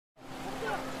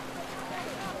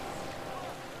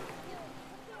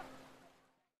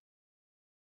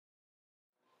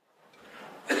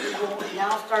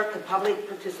start the public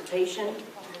participation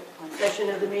session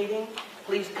of the meeting.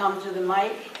 Please come to the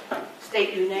mic,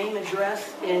 state your name,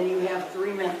 address, and you have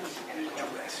 3 minutes.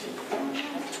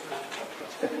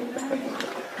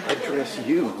 Address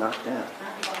you, not them.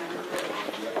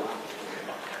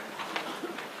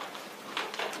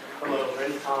 Hello,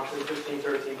 Randy Thompson,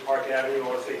 1513 Park Avenue. I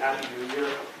want to say Happy New Year,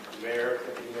 Mayor,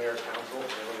 Deputy Mayor, Council,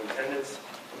 everyone in attendance.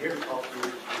 I'm here to talk through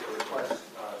a request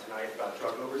tonight about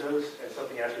drug overdose and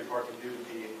something Asbury Park can do to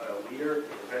be a leader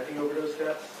in preventing overdose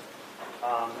deaths.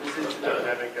 This is an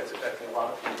epidemic that's affecting a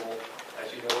lot of people.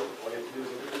 As you know, all you have to do is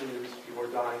look at the news. People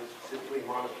are dying, specifically in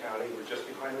Monmouth County. We're just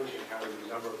behind Ocean County with a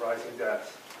number of rising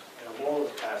deaths. And a law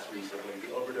was passed recently,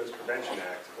 the Overdose Prevention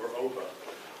Act, or OPA.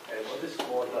 And what this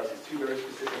law does is 2 very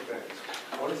specific things.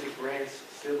 One is it grants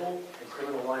civil and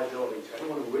criminal liability to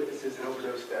anyone who witnesses an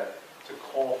overdose death to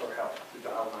call for help, to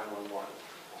dial 911.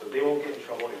 So they won't get in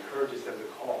trouble. It encourages them to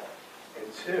call. And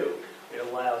 2, it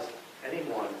allows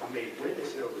anyone who may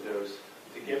witness an overdose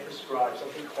to get prescribed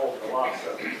something called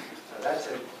naloxone. Now that's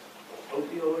an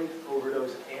opioid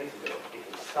overdose antidote. It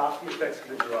can stop the effects of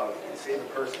the drug and save a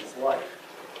person's life.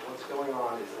 And what's going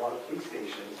on is a lot of police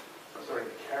stations are starting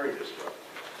to carry this drug.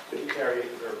 They carry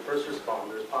it for their first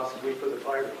responders, possibly for the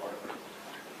fire department.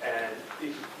 And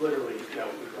literally, we've got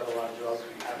a lot of drugs.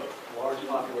 We have large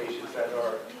populations that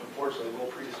are, unfortunately, more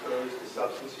predisposed to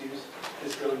substance use.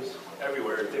 This goes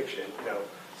everywhere, addiction.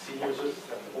 Seniors are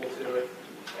susceptible to it,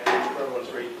 and the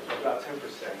prevalence rate is about 10% of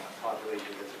the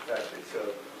population that's affected. So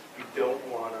we don't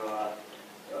want to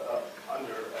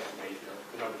underestimate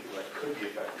the number of people that could be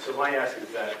affected. So my ask is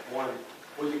that, one,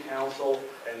 would the council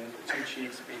and the 2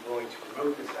 chiefs be willing to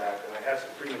promote this act? And I have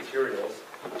some free materials,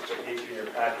 which I gave you in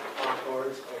your packet,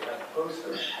 cards, and we have a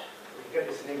poster. We can get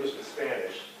this in English and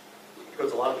Spanish,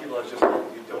 because a lot of people, as just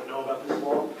told you, don't know about this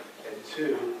law. And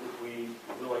 2, would we be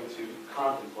willing to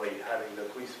contemplate having the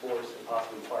police force and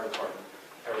possibly the fire department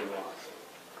carry naloxone?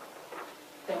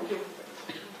 Thank you.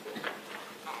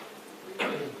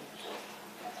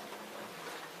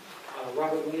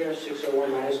 Robert Lear,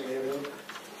 601 Madison Avenue.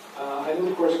 I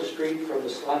live across the street from the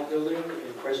Slot Building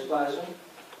in Crest Plaza.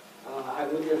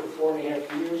 I've lived there for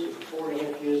 4.5 years, and for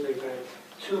 4.5 years they've had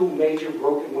 2 major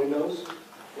broken windows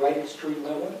right at street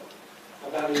level.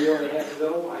 About 1.5 years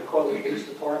ago, I called the police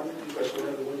department because one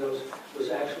of the windows was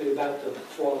actually about to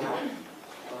fall out.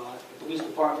 The police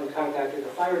department contacted the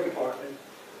fire department,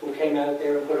 who came out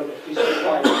there and put up a piece of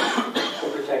plywood to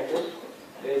protect it.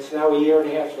 It's now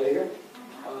 1.5 years later.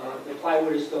 The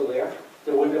plywood is still there.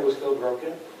 The window was still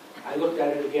broken. I looked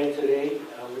at it again today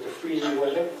with the freezing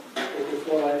weather. It could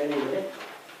fall out any minute.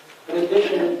 In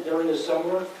addition, during the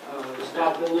summer, the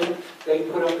Slot Building, they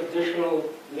put up additional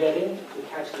netting to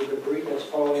catch the debris that's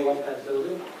falling off that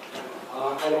building.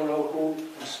 I don't know who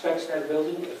inspects that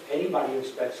building, if anybody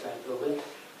inspects that building.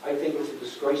 I think it's a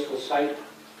disgraceful site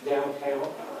downtown,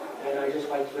 and I'd just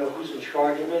like to know who's in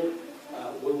charge of it.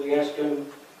 Will we ask him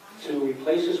to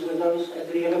replace his windows, and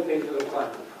did he ever pay for the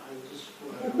plywood?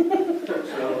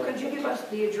 Could you give us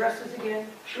the addresses again?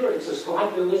 Sure, it's a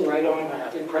Slot Building right on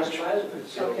in Crest Plaza.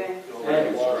 Okay.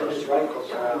 And it's right.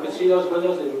 You can see those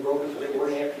windows, they've been broken for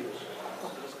 4.5 years.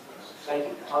 Thank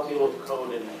you. I'll deal with the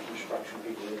code and construction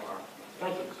people tomorrow.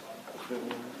 Thank you.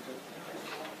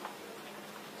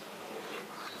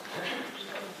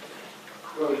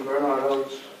 Well, Bernard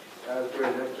Oates,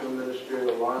 Asbury Neptune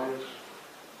Ministerial Alliance.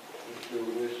 We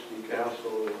wish the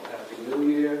council a happy new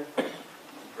year.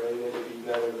 Pray that it be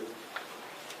better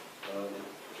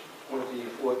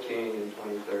 2014 and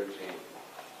 2013.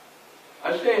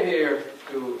 I stand here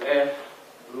to ask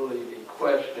really a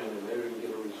question and maybe we can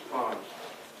get a response.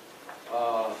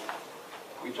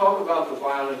 We talk about the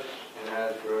violence in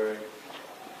Asbury.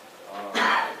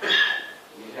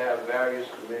 We have various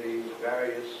committees,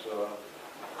 various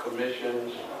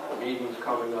commissions, meetings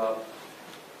coming up.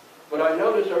 But I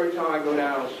notice every time I go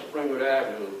down Springwood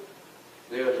Avenue,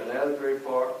 there's an Asbury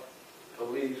Park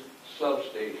police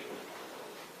substation.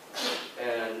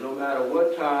 And no matter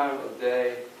what time of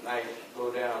day, night,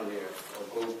 go down there or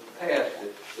go past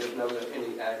it, there's never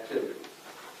any activity.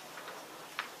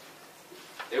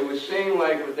 It would seem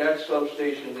like with that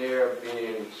substation there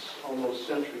being almost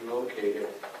centrally located,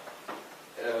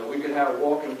 we could have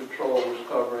walking patrols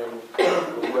covering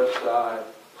the west side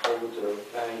over to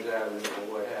Bangs Avenue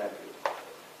and what have you.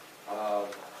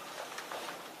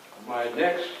 My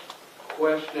next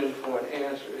question for an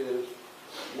answer is,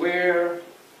 where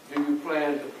do you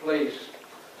plan to place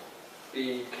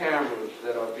the cameras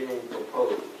that are being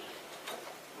proposed?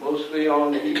 Mostly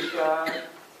on the east side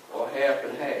or half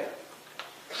and half?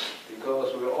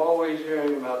 Because we're always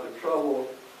hearing about the trouble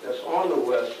that's on the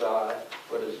west side,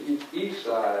 but it's east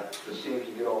side that seems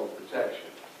to get all the protection.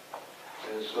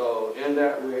 And so in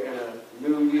that we're in a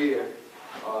new year,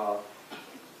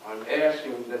 I'm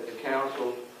asking that the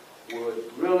council would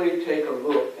really take a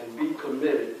look and be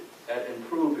committed at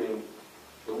improving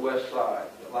the west side,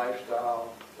 the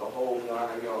lifestyle, the whole 9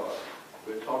 yards.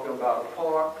 We're talking about a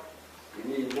park. We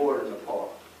need more than a park.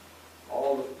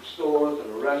 All the stores and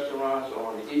the restaurants are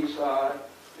on the east side.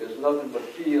 There's nothing but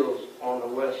fields on the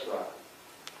west side.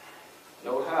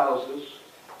 No houses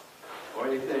or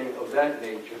anything of that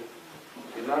nature.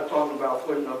 You're not talking about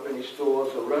putting up any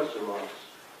stores or restaurants.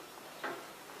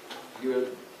 You're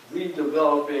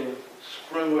redeveloping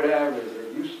Springwood Avenue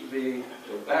that used to be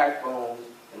the backbone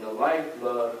and the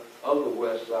lifeblood of the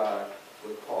west side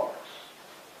with parks.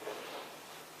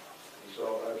 And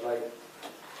so I'd like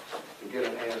to get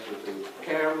an answer to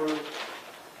cameras,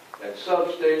 that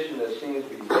substation that seems to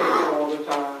be vacant all the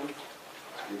time.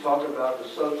 You talk about the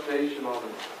substation on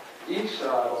the east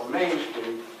side on Main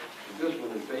Street. This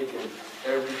one is vacant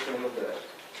every single day.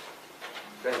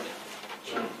 Thank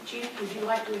you. Chief, would you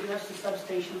like to address the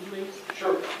substation, please?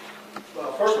 Sure.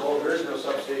 First of all, there is no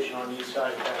substation on the east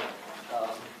side of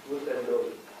town. With that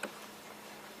building.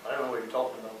 I don't know what you're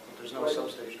talking about, but there's no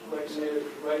substation on the east side.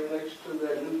 Right next to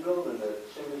that new building, that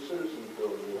senior citizens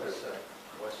building. West side.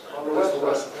 On the west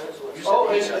side.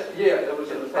 Oh, yeah, that was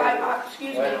in the front.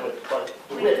 Excuse me.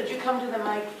 Please, could you come to the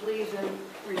mic, please, and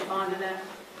respond to that?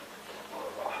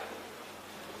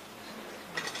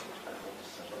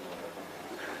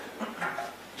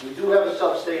 We do have a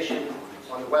substation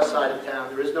on the west side of town.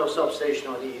 There is no substation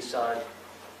on the east side.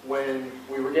 When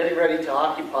we were getting ready to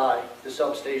occupy the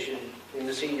substation in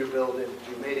the senior building,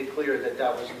 we made it clear that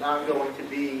that was not going to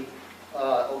be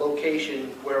a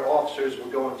location where officers were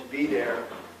going to be there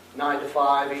 9 to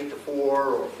 5, 8 to 4,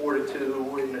 or 4 to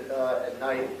 2 at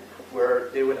night, where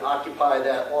they would occupy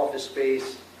that office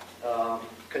space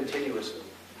continuously.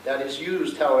 That is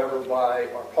used, however, by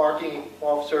our parking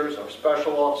officers, our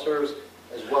special officers,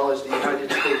 as well as the United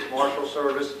States Marshal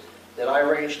Service that I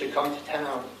arranged to come to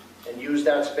town and use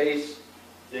that space.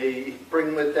 They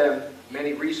bring with them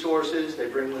many resources. They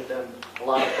bring with them a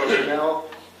lot of personnel.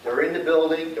 They're in the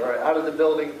building. They're out of the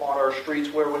building on our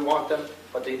streets where we want them,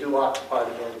 but they do occupy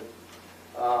the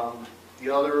building.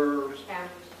 The other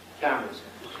cameras.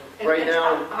 Right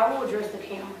now, I will address the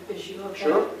camera issue, okay?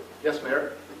 Sure. Yes,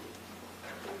 Mayor.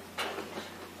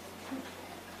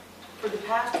 For the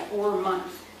past 4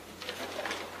 months,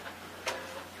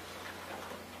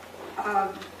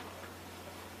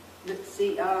 let's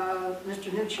see,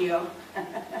 Mr. Nuccio,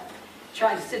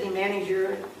 city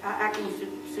manager, acting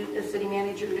city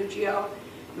manager Nuccio,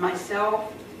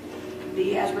 myself,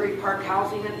 the Asbury Park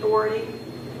Housing Authority,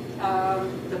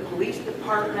 the police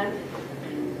department,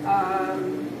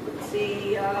 let's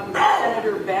see,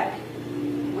 Senator Beck,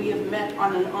 we have met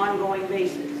on an ongoing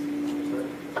basis.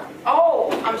 Oh,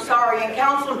 I'm sorry, and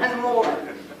Councilman Moore.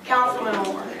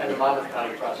 And the Monmouth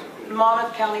County Prosecutor.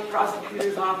 Monmouth County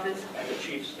Prosecutor's Office. And the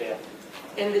Chief's staff.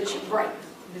 And the chief, right,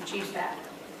 the chief's staff.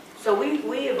 So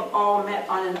we have all met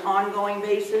on an ongoing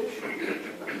basis,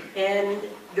 and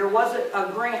there was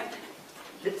a grant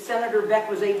that Senator Beck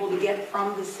was able to get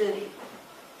from the city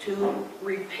to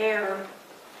repair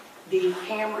the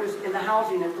cameras in the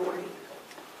housing authority.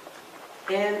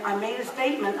 And I made a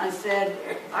statement, I said,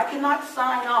 I cannot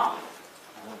sign off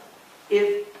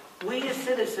if we as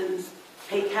citizens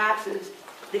pay taxes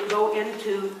that go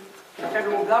into the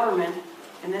federal government,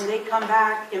 and then they come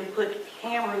back and put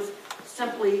cameras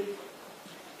simply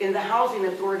in the housing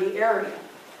authority area.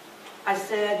 I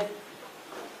said,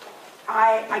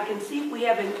 I can see if we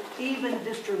have an even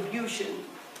distribution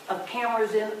of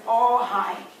cameras in all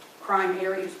high crime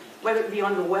areas, whether it be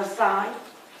on the west side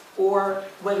or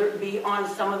whether it be on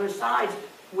some other sides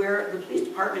where the police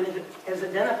department has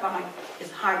identified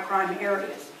as high crime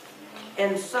areas.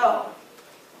 And so,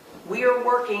 we are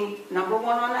working, number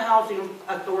one, on the housing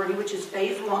authority, which is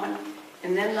phase 1,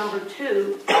 and then number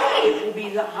 2, it will be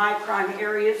the high crime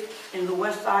areas, and the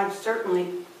west side certainly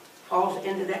falls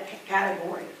into that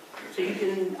category. So you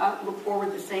can look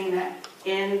forward to seeing that.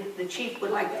 And the chief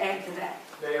would like to add to that.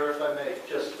 Mayor, if I may,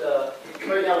 just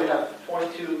right now we have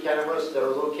 22 cameras that are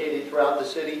located throughout the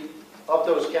city. Of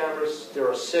those cameras, there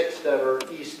are 6 that are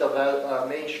east of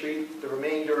Main Street. The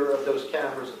remainder of those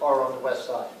cameras are on the west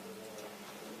side.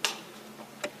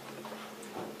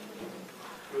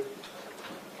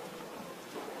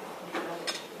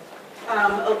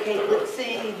 Okay, let's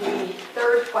see, the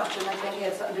third question I think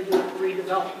has something to do with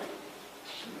redevelopment.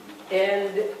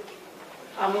 And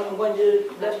I'm going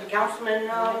to let Councilman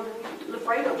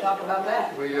Lafredo talk about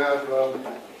that. We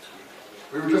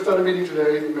were just at a meeting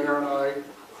today, the mayor and I,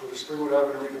 for the Springwood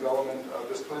Avenue redevelopment.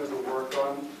 This plan has been worked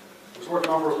on. It was worked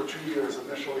on for over 2 years.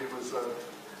 Initially, it was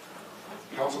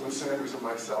Councilman Sanders and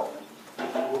myself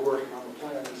who were working on the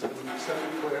plans. And when we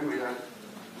accepted the plan, we had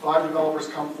 5 developers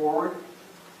come forward.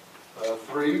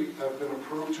 3 have been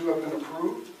approved, 2 have been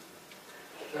approved.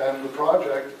 And the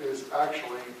project is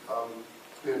actually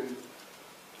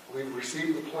we've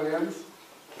received the plans.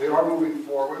 They are moving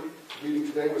forward. The meeting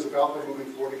today was about them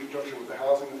moving forward in conjunction with the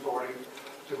Housing Authority.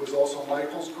 It was also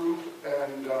Michael's group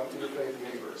and Interfaith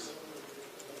Neighbors.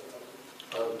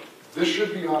 This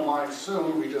should be online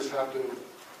soon. We just have to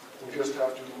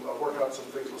work out some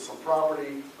things with some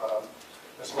property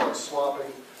as far as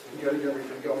swapping and getting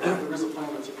everything going. There is a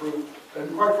plan that's approved.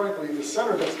 And quite frankly, the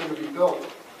center that's going to be built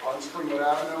on Springwood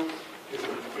Avenue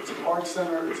it's a art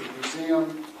center, it's a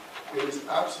museum. It is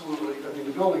absolutely, I mean,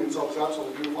 the building itself is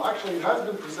absolutely beautiful. Actually, it has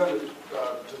been presented to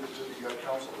the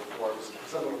council before. It was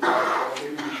presented a while ago.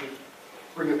 Maybe we should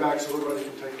bring it back so everybody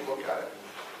can take a look at it.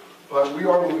 But we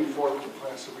are moving forward with the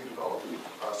plans to redevelop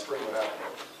Springwood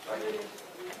Avenue. Thank you.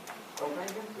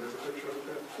 There's a picture of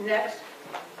it. Next.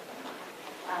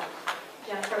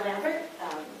 Jennifer Lambert,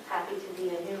 happy to be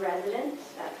a new resident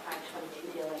at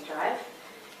 522 Deal Drive,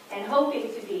 and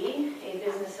hoping to be a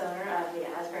business owner of the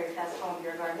Asbury Festival and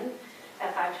Beer Garden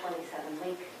at 527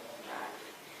 Lake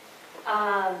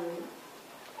Drive.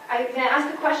 I'm going to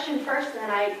ask a question first, and then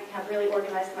I have really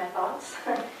organized my thoughts.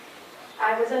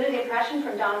 I was under the impression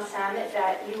from Don Samet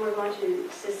that you were going to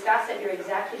discuss at your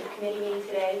executive committee meeting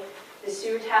today the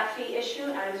sewer tap fee issue,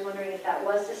 and I was wondering if that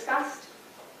was discussed.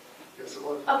 Yes, it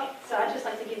was. Okay, so I'd just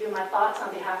like to give you my thoughts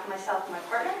on behalf of myself and my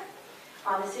partner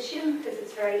on this issue, because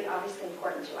it's very obviously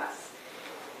important to us.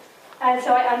 And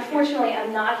so I unfortunately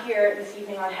am not here this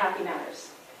evening on happy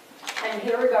matters. I'm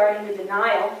here regarding the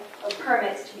denial of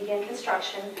permits to begin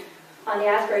construction on the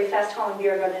Asbury Festival and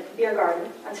Beer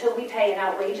Garden until we pay an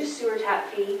outrageous sewer tap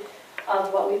fee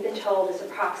of what we've been told is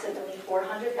approximately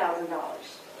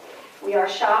 $400,000. We are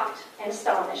shocked and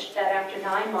astonished that after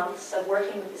 9 months of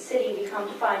working with the city, we come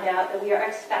to find out that we are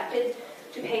expected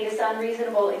to pay this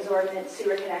unreasonable, exorbitant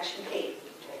sewer connection fee.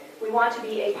 We want to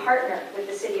be a partner with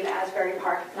the city of Asbury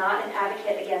Park, not an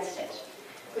advocate against it.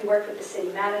 We worked with the city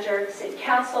manager, city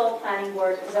council, planning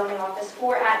board, and zoning office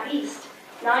for at least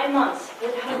 9 months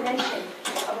without a mention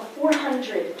of a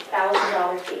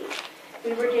 $400,000 fee.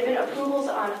 We were given approvals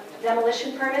on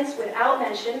demolition permits without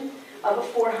mention of a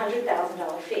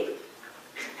 $400,000 fee.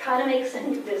 Kind of makes a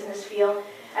new business feel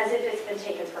as if it's been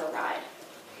taken for a ride.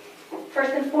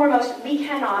 First and foremost, we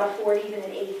cannot afford even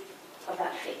an eighth of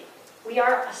that fee. We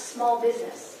are a small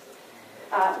business.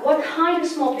 What kind of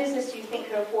small business do you think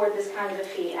could afford this kind of a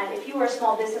fee? And if you were a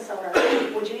small business owner,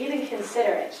 would you even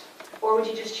consider it? Or would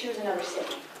you just choose another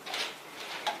city?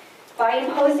 By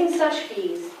imposing such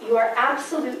fees, you are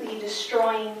absolutely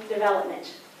destroying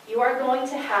development. You are going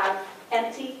to have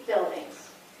empty buildings.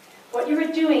 What you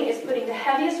are doing is putting the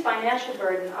heaviest financial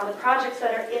burden on the projects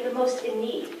that are the most in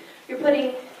need. You're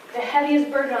putting the heaviest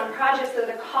burden on projects that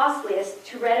are the costliest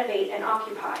to renovate and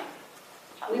occupy.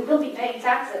 We will be paying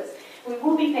taxes. We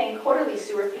will be paying quarterly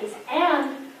sewer fees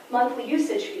and monthly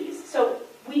usage fees. So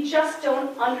we just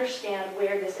don't understand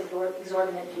where this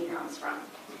exorbitant fee comes from.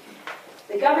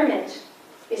 The government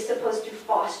is supposed to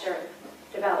foster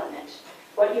development.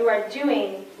 What you are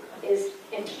doing is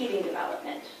impeding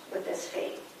development with this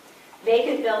fee.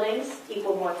 Vacant buildings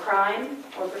equal more crime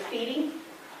or graffiti.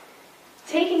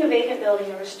 Taking a vacant building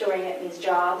and restoring it means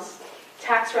jobs,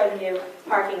 tax revenue,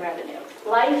 parking revenue.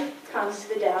 Life comes to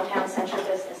the downtown central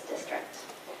business district.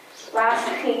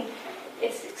 Lastly,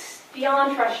 it's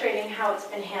beyond frustrating how it's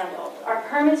been handled. Our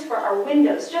permits for our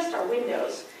windows, just our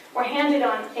windows, were handed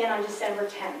in on December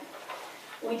 10th.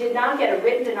 We did not get a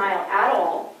written denial at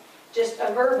all, just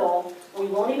a verbal, we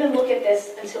won't even look at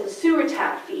this until the sewer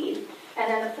tap fee, and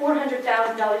then the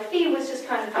 $400,000 fee was just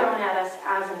kind of thrown at us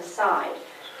as an aside.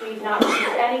 We've not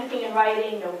received anything in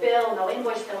writing, no bill, no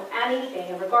invoice, no anything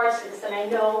in regards to this, and I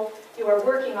know you are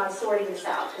working on sorting this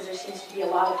out because there seems to be a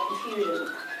lot of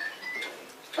confusion.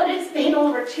 But it's been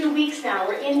over 2 weeks now.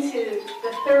 We're into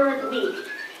the 3rd week,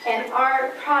 and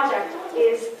our project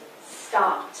is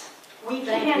stopped. We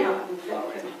cannot move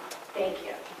forward. Thank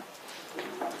you.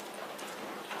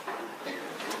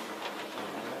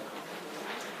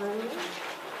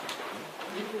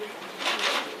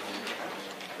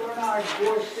 Bernard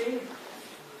Dorsey,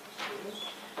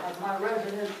 as my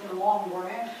residence in Long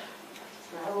Branch,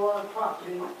 I have a lot of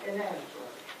property in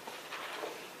Asbury.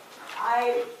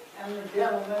 I am the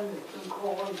gentleman that's been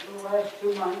calling for the last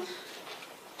 2 months.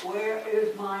 Where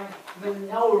is my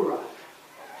menorah?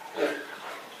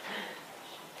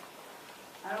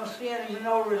 I don't see any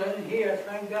menorahs in here,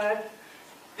 thank God.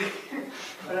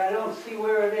 but I don't see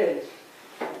where it is.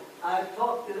 I've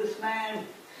talked to this man,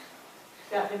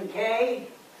 Stephen Kay.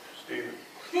 Stephen,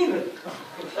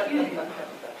 excuse me.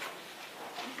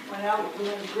 Went out to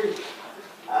him Greek.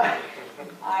 I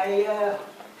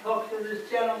talked to this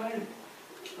gentleman,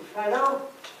 Perfetto.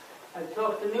 I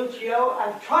talked to Nuccio.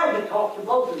 I've tried to talk to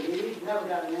both of these, never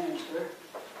got an answer.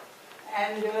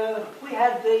 And we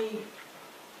had the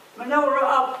menorah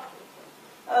up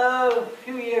a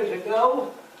few years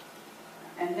ago.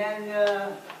 And then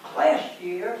last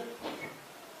year,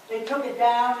 they took it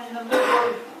down in the middle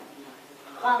of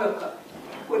Hanukkah,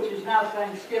 which is now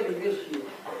Thanksgiving this year.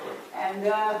 And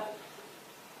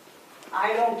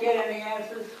I don't get any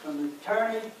answers from the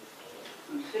attorney,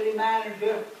 from the city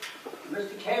manager.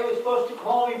 Mr. Kay was supposed to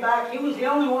call me back. He was the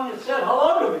only one that said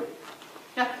hello to me.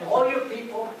 All your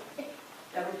people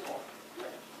never talk.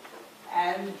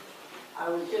 And I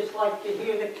would just like to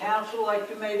hear the council, like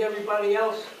you made everybody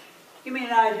else, give me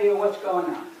an idea of what's going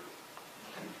on.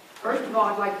 First of all,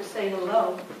 I'd like to say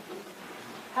hello.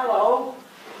 Hello,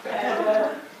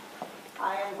 and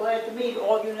I am glad to meet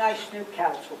all you nice new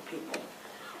council people.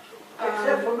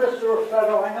 Except for Mr.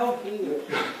 Ruffetto, I know he is.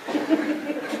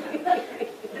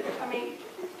 I mean,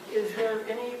 is there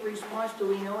any response? Do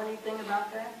we know anything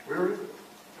about that? Where is it?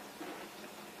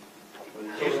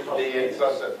 It used to be in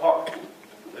Sunset Park.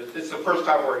 It's the first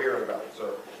time we're hearing about it,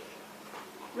 sir.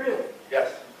 Really?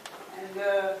 Yes. And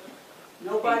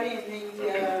nobody in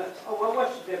the, oh, well,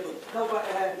 what's the difference? Nobody,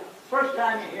 first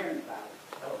time you're hearing about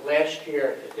it. Last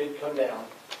year, it did come down,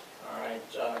 all right.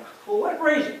 For what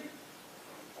reason?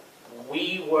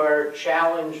 We were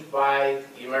challenged by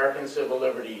the American Civil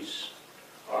Liberties,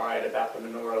 all right, about the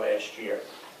menorah last year.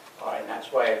 All right, and that's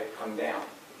why it come down.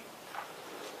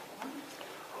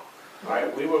 All right,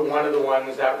 we were one of the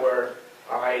ones that were,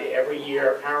 all right, every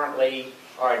year apparently,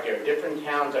 all right, there are different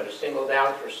towns that are singled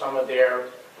out for some of their,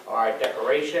 all right,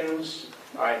 decorations,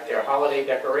 all right, their holiday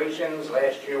decorations.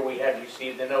 Last year we had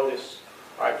received a notice,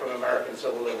 all right, from American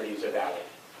Civil Liberties about it.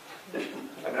 I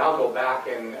mean, I'll go back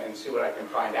and see what I can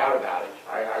find out about it.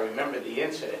 I remember the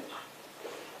incident.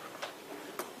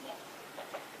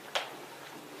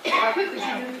 Could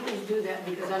you please do that,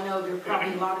 because I know there are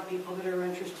probably a lot of people that are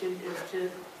interested as to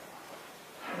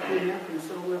the American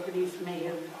Civil Liberties may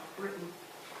have written.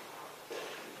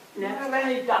 Do you have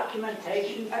any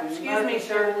documentation? from the Excuse me, American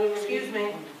sir, Civil Liberties? excuse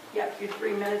me. Yep, your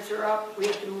 3 minutes are up. We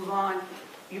have to move on.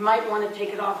 You might want to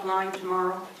take it offline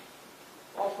tomorrow,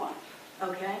 Offline.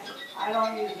 okay? I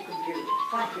don't use the computer.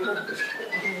 Thank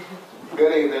you.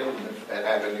 Good evening and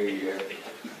Happy New Year.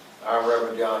 I'm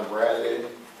Reverend John Bradley of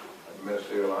the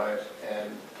Ministry Alliance,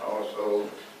 and also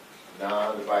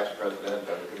Don, the Vice President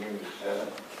of the Community Center.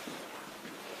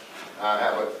 I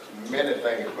have many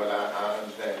things, but I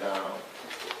understand now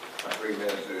my 3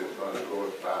 minutes is going to go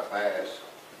by fast.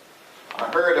 I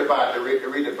heard about the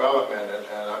redevelopment,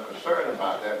 and I'm concerned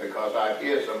about that because I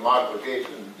hear some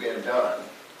modifications being done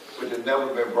which have never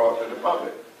been brought to the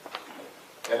public.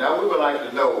 And now we would like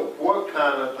to know what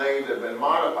kind of things have been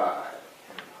modified.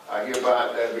 I hear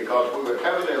about that because we were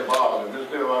heavily involved, and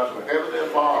Mr. Alliance were heavily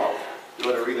involved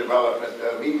during the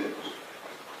redevelopment meetings.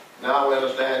 Now we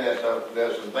understand that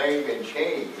there's some things being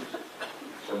changed,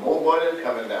 some more money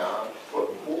coming down.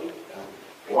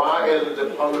 Why isn't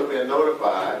the public being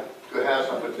notified to have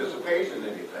some participation in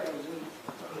anything?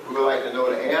 We would like to know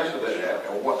the answer to that,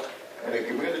 and the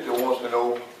community wants to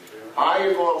know how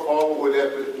you're going forward with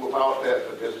that without that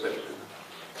participation.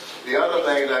 The other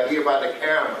thing I hear about the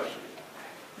cameras.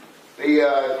 The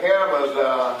cameras,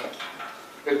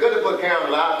 it's good to put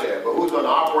cameras out there, but who's going to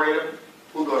operate them?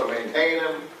 Who's going to maintain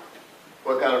them?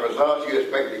 What kind of results you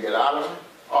expect to get out of them?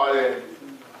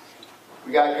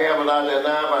 We got cameras out there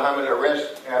now, but how many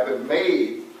arrests have been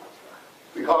made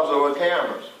because of the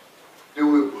cameras? Do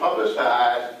we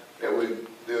publicize that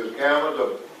those cameras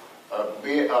are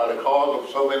the cause of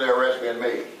so many arrests being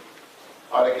made?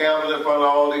 Are the cameras in front of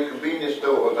all these convenience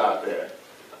stores out there?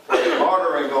 There's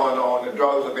bartering going on, the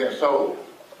drugs are being sold.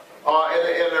 And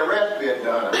the arrests being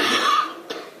done?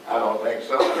 I don't think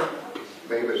so.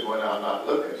 Maybe it's when I'm not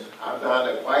looking. I'm down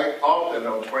there quite often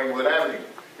on Springwood Avenue.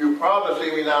 You probably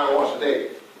see me down once a day,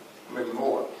 maybe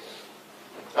more.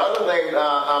 The other thing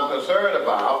I'm concerned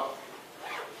about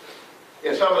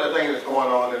is some of the things that's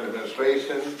going on in the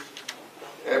administration.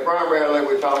 And primarily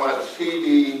we're talking about the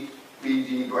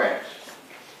CDBG grants.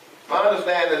 My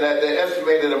understanding that the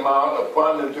estimated amount of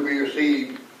funding to be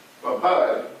received from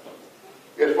HUD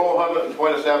is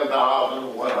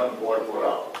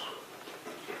 $427,144.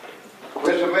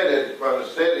 We submitted from the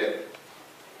city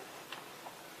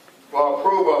for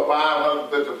approval of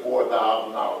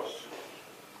 $554,000,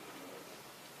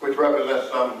 which represents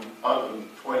some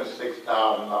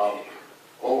 $126,000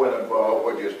 over and above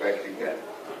what you expect to get.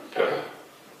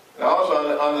 And I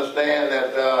also understand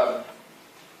that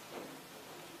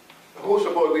who's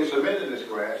supposed to be submitting this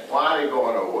grant? Why are they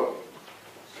going over?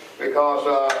 Because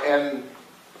in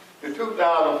the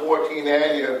 2014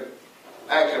 annual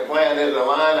action plan, there's a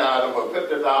line item of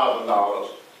 $50,000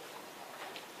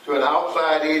 to an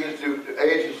outside agency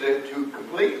to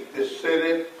complete the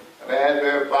city of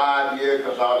Asbury 5-year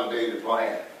consolidated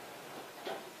plan.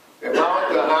 The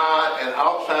amount to hire an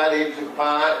outside agency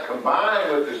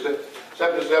combined with the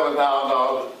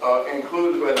 $77,000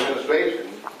 included for administration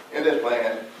in this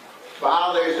plan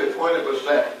violates the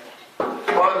 20%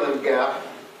 funding gap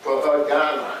for HUD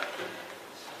guidelines.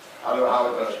 I don't know how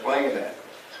we're going to explain that.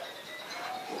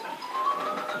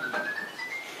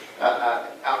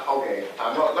 Okay, I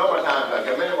know more times, I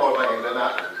got many more things, and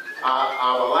I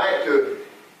would like to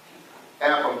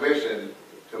have permission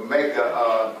to make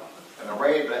an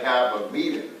arrangement to have a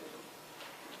meeting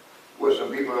with some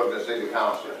people of the city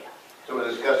council to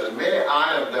discuss as many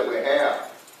items that we have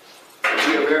that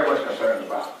we are very much concerned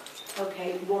about.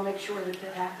 Okay, we'll make sure that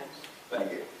that happens.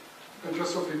 Thank you. And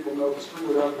just so people know, the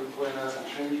Streetwood Avenue plan hasn't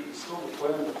changed. It's still the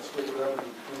plan that the Streetwood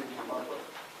Avenue committee came up with.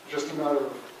 Just a matter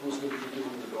of who's going to be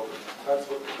doing the building. That's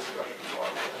what the discussions are,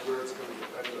 and where it's going to be,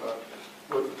 and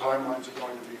what the timelines are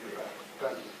going to be for that.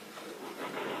 Thank you.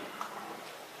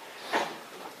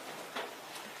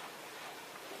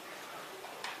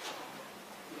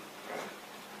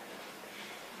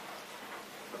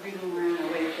 Reading around our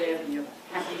way Avenue.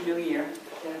 Happy New Year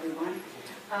to everyone.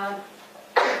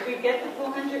 Did we get the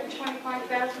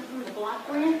 $425,000 from the block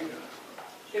grant?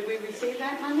 Did we receive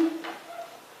that money?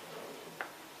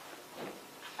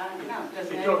 No,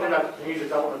 doesn't You're talking anybody? about the community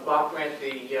development block grant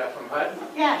from HUD?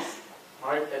 Yes, All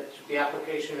right, the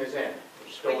application is in.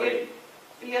 We're still but waiting.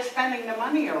 you're spending the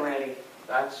money already.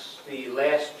 That's the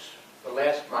last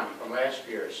money from last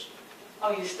year's.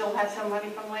 Oh, you still had some money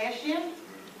from last year?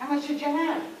 How much did you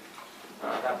have?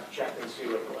 I'll have to check and see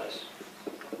what it was.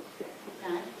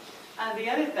 Okay. The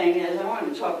other thing is, I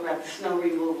wanted to talk about the snow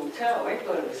removal too. I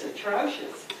thought it was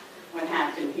atrocious what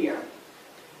happened here.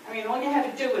 I mean, all you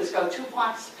had to do was go 2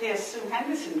 blocks past Sue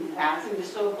Henderson's house and you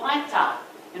saw a blacktop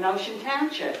in Ocean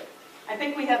Township. I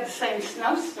think we have the same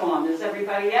snowstorm as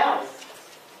everybody else.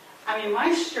 I mean,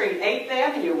 my street, 8th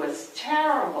Avenue, was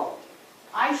terrible.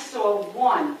 I saw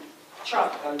one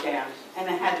truck go down and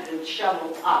it had to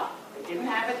shovel up. It didn't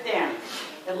have it down.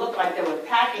 It looked like they were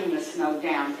packing the snow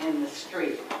down in the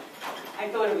street. I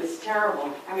thought it was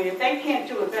terrible. I mean, if they can't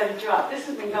do a better job, this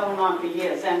has been going on for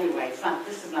years anyway.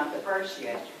 This is not the first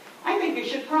year. I think you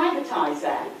should privatize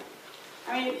that.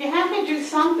 I mean, you have to do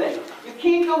something. You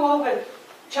can't go over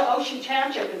to Ocean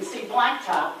Township and see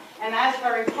blacktop and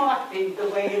Asbury Park be the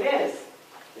way it is.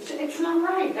 It's not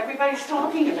right. Everybody's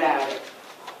talking about it.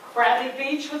 Bradley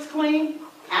Beach was clean.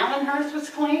 Allenhurst was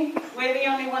clean. We're the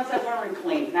only ones that weren't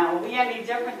clean. Now, are we any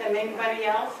different than anybody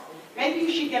else? Maybe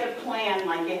you should get a plan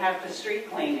like you have for street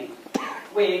cleaning,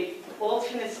 where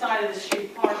alternate side of the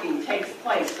street parking takes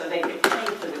place so they can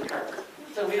clean to the curb.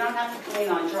 So we don't have to clean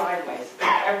our driveways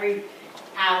every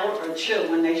hour or two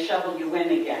when they shovel you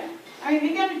in again. I mean,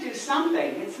 you got to do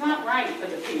something. It's not right for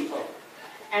the people.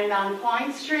 And on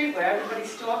Pine Street, where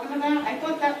everybody's talking about, I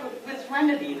thought that was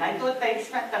remedied. I thought they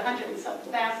spent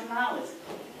 $100,000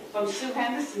 from Sue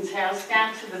Henderson's house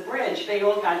down to the bridge. They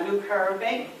all got new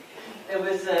curbing. There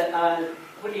was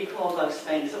what do you call those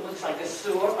things? It looks like a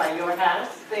sewer by your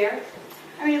house there.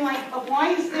 I mean, like,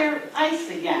 why is there ice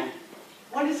again?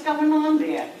 What is going on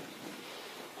there?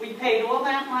 We paid all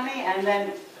that money and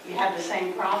then you have the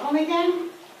same problem again?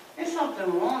 There's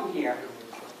something wrong here.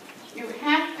 You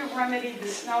have to remedy the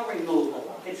snow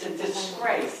removal. It's a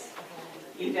disgrace.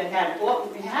 You can have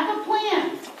a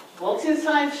plan. Walk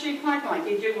inside the street parking like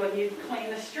you do when you clean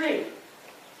the street.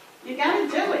 You got to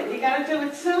do it. You got to do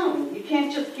it soon. You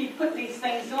can't just keep putting these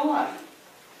things off.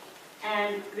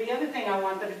 And the other thing I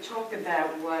wanted to talk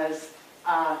about was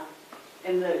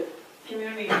in the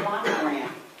community block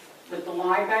grant with the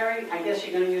library. I guess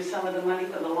you're going to use some of the money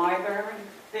for the library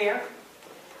there.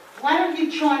 Why don't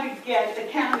you try to get the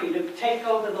county to take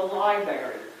over the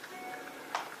library?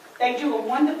 They do a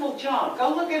wonderful job. Go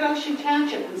look at Ocean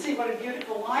Township and see what a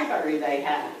beautiful library they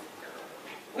have.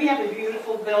 We have a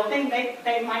beautiful building.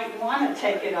 They might want to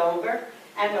take it over,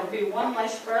 and there'll be one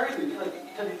less burden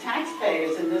for the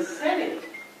taxpayers in this city.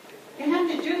 You have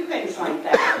to do things like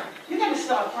that. You got to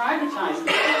start privatizing.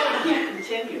 You can't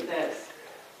continue this.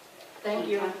 Thank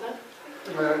you.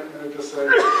 May I just say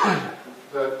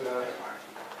that,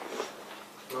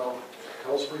 well,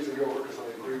 hell's freezing over because I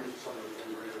agree with some of the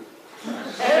things we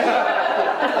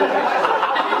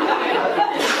did.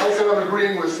 I'm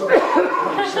agreeing with something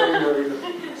you're saying there,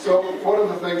 Rita. So one of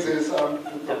the things is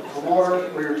the water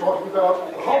where you're talking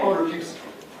about, the homeowner keeps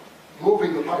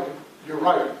moving the pipe. You're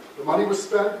right. The money was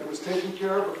spent, it was taken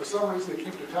care of, but for some reason they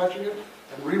keep detaching it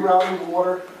and rerouting the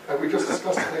water. And we just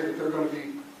discussed today that they're going to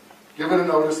be given a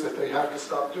notice that they have to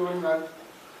stop doing that.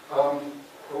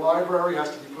 The library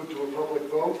has to be put to a public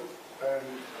vote, and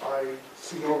I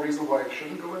see no reason why it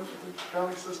shouldn't go into the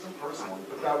county system personally,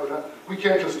 but that would have, we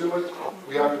can't just do it.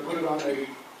 We have to put it on a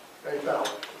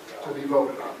ballot to be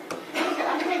voted on.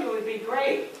 I think it would be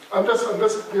great. I'm just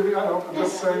giving, I know, I'm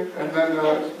just saying. And then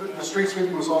the street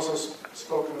sweeping was also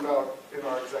spoken about in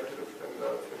our executive.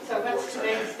 So what's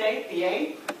today's date, the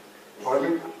 8th?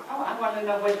 Pardon me? Oh, I want to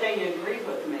know what day you agree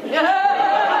with me.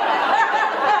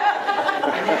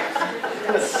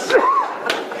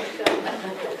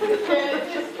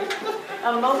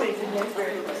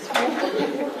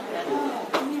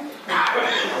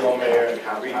 Hello, Mayor, and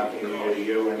Council, happy New Year to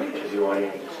you and to the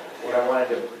audience. What I wanted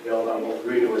to build on what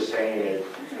Rita was saying is,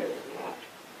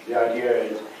 the idea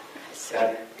is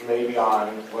that maybe on,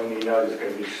 when you know there's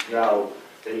going to be snow,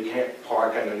 that you can't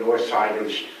park on the north side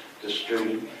of the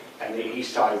street and the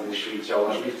east side of the street, so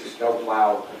at least the snow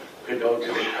plow could go to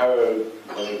the curb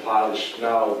when they plow the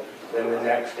snow. Then the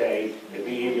next day, it'd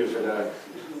be easier for the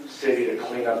city to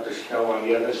clean up the snow on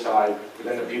the other side, but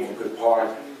then the people could park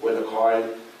where the car,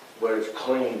 where it's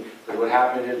clean. But what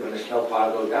happens is when the snow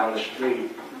plow goes down the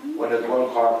street, when there's one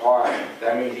car parked,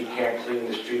 that means he can't clean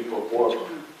the street for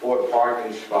four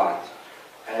parking spots.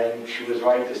 And she was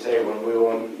right to say when we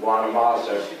were in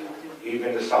Guanamasa,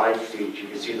 even the side streets, you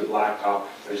could see the blacktop.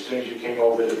 But as soon as you came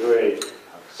over the bridge,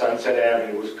 Sunset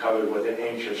Avenue was covered with an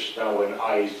inch of snow and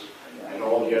ice, and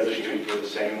all the other streets were the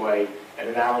same way. And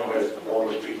in Allenhurst, all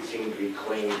the streets seem to be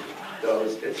clean.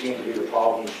 It seems to be the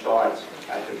problem starts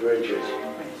at the bridges.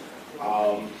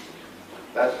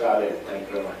 That's about it. Thank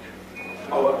you very much.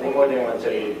 Oh, one more thing I want to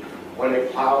say is, when they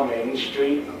plow Main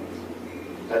Street,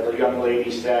 that the young lady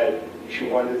said she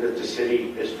wondered if the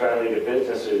city is friendly to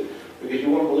businesses, because you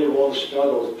won't believe all the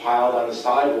snow that was piled on the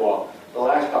sidewalk. The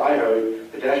last I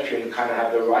heard, pedestrians kind of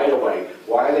have the right of way.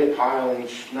 Why are they piling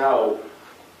snow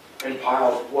and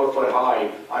pile 4 foot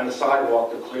high on the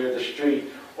sidewalk to clear the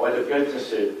street or the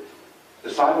businesses?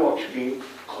 The sidewalk should be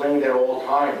cleaned at all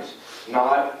times,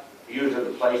 not used as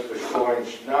a place for storing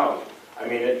snow. I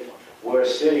mean, we're a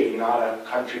city, not a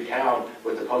country town.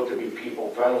 We're supposed to be people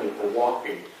friendly for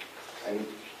walking. And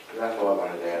that's all I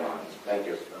wanted to add on. Thank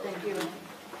you. Thank you.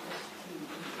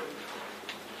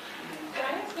 Can I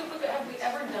ask you, have we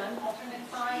ever done alternate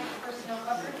signs for snow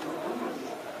coverage?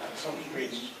 Some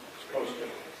streets supposed to.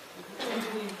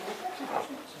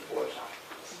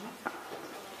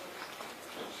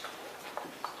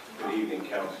 Good evening,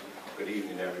 council. Good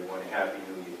evening, everyone. Happy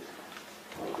New Year.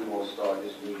 We won't start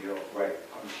this New Year off right.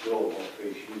 I'm sure we'll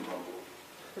face you, humble.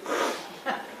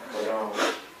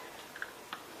 But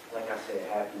like I said,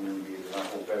 Happy New Year, and I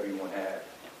hope everyone had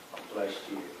a blessed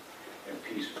year and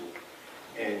peaceful.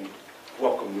 And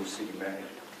welcome, new city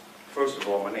manager. First of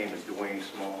all, my name is Dwayne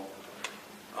Small.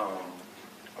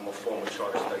 I'm a former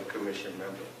Charter Study Commission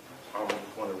member. I'm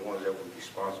one of the ones that was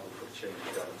responsible for the change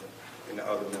of government. And the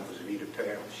other members, Rita,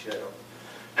 Tam, Michelle,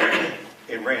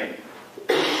 and Randy.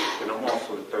 And I'm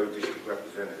also the 3rd District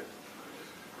Representative,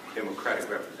 Democratic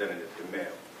Representative, the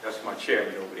mayor. That's my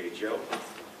chairman over there, Joe.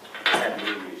 Happy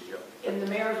New Year's, Joe. And the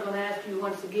mayor's going to ask you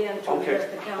once again to address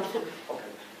the council.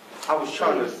 Okay. I was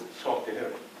trying to talk to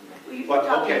him. You But, can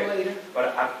talk to okay, him later.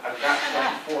 but I got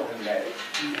something for him that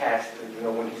he has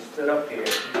to, when he stood up there,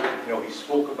 he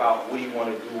spoke about what he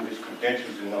wanted to do with his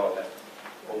credentials and all that.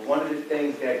 But one of the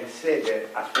things that he said that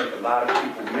I think a lot of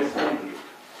people miss on here,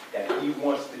 that he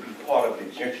wants to be part of the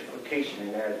gentrification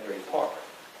in Asbury Park.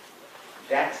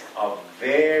 That's a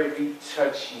very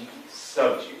touchy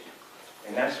subject.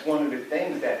 And that's one of the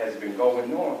things that has been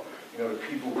going on. The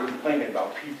people were complaining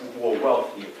about people who are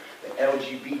wealthier, the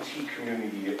LGBT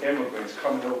community, the immigrants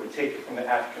coming over to take it from the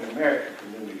African American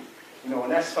community.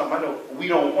 And that's something, I know we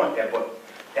don't want that, but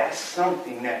that's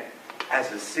something that,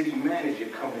 as a city manager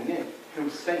coming in, him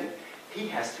saying, he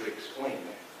has to explain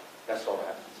that. That's all I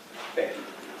have to say. Thank you.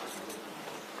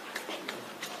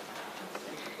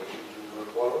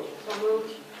 So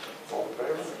moved. All in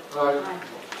favor? Aye.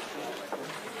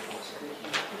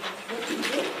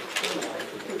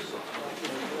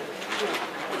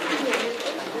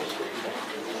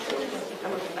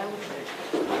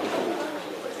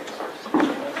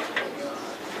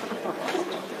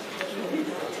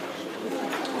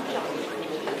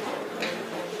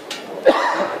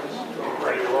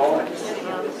 Ready to roll?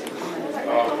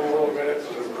 Approval of minutes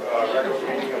of the regular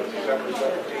meeting of December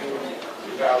 17,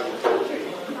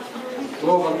 2013.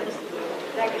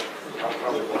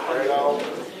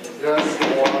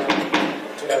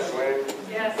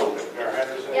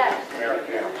 Anderson. Yes. Mayor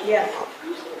Campbell. Yes.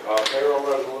 Payroll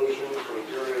resolutions for the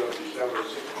period of December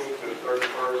 16th to the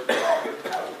 31st,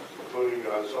 including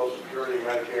Social Security,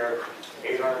 Medicare,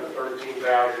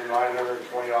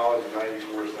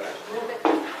 $813,920.94.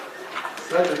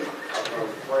 Second.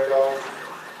 Councilmember Fredo.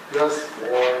 Yes.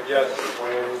 Moore. Yes.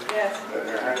 Quinn. Yes.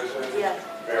 Mayor Henderson. Yes.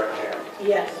 Mayor Campbell.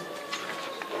 Yes.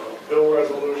 Bill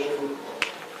resolution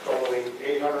totaling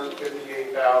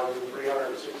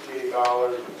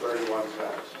 $858,368.31.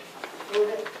 Move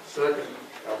it. Second.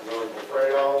 Councilmember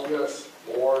Fredo. Yes.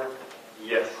 Moore.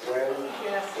 Yes. Quinn.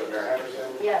 Yes. Mayor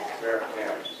Henderson. Yes. Mayor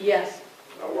Campbell. Yes.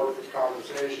 Workers'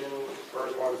 compensation,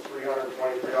 first one's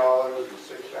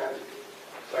 $323.06.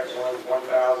 Second one's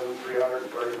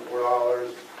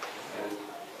 $1,334, and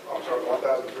I'm sorry,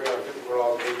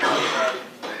 $1,354.89.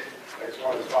 Next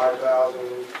one is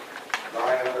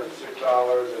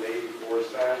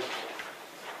 $5,906.84.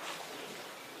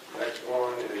 Next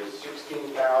one is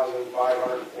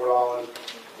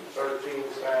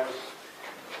 $16,504.13.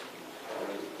 And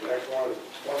the next one is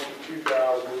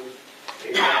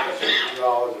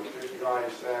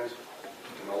 $22,860.59.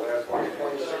 And the last one is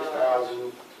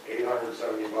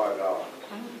 $26,875.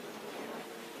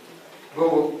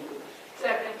 Move.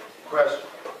 Second. Question.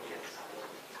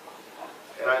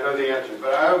 And I know the answer,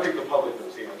 but I don't think the public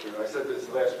knows the answer. I said this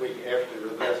last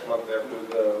month after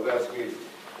the last meeting.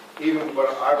 Even when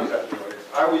I was at the place,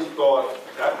 I always thought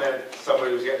that meant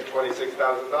somebody was getting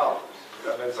 $26,000.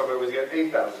 That meant somebody was getting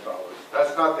 $8,000.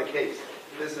 That's not the case.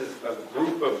 This is a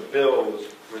group of bills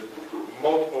with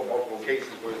multiple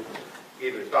cases with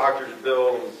either doctor's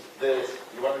bills, this.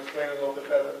 You want to explain it a little bit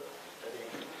better?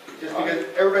 Just because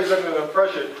everybody's under the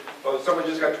impression, well, someone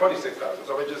just got $26,000,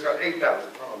 somebody just got $8,000.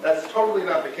 That's totally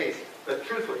not the case. But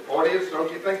truthfully, audience,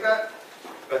 don't you think that?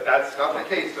 But that's not the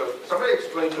case. So somebody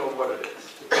explain to them what it is.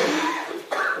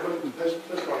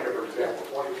 This one here, for example,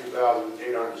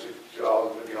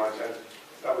 $22,860.59.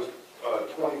 That was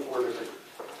 24 different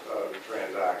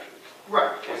transactions.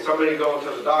 Right. Somebody going to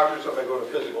the doctor, somebody going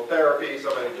to physical therapy,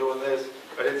 somebody doing this,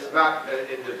 but it's not an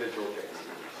individual case.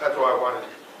 That's why I wanted,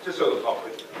 just so the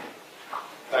public knows.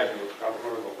 Thank you.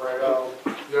 Councilmember Fredo.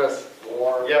 Yes.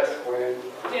 Moore. Yes. Quinn.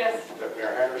 Yes.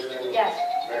 Mayor Henderson. Yes.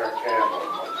 Mayor Campbell.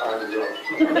 My time is up.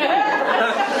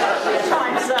 Your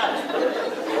time's up.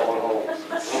 Going home.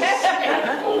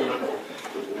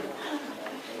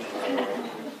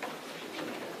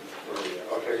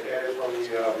 Okay, added from the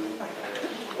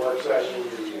work session,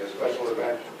 the special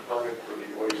event permit for the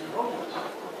oyster.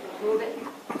 Move it.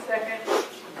 Second.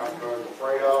 Councilmember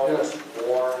Fredo. Yes.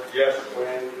 Moore. Yes.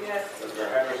 Quinn. Yes. Mayor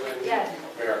Henderson. Yes.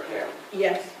 Mayor Campbell.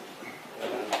 Yes.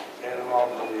 And I'm on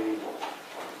the,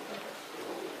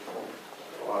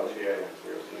 a lot of TAs here, so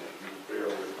bear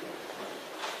with me.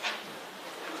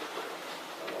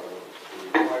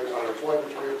 On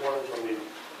appointments, reappointments from the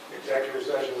executive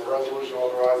session, the resolution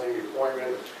authorizing the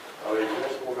appointment of a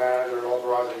municipal manager and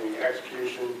authorizing the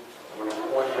execution of an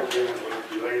appointment agreement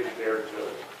related thereto.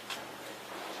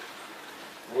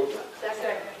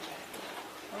 Second.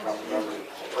 Councilmember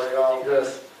Fredo. Yes.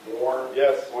 Moore.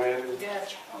 Yes. Quinn.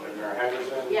 Yes. And Mayor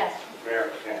Henderson. Yes. Mayor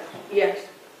Campbell. Yes.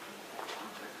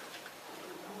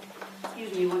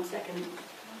 Excuse me 1 second.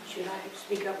 Should I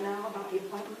speak up now about the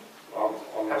appointment?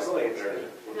 Absolutely.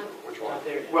 Which one?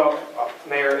 Well,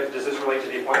 Mayor, does this relate to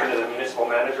the appointment of the municipal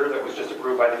manager that was just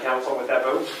approved by the council with that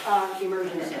vote?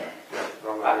 Emergency.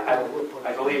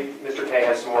 I believe Mr. Kay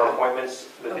has some more appointments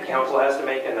that the council has to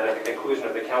make, and then at the conclusion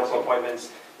of the council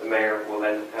appointments, the mayor will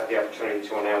then have the opportunity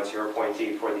to announce your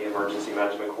appointee for the emergency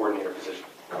management coordinator position.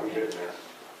 I'm getting there.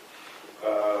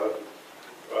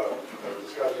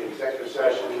 Discussing executive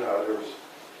session, there was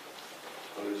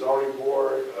on the zoning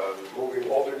board, moving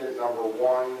alternate number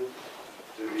 1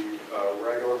 to the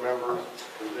regular member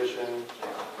position,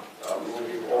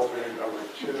 moving alternate number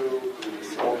 2 to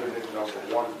the alternate number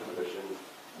 1 position,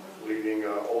 leaving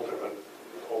alternate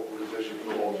open position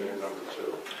for alternate number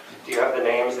 2. Do you have the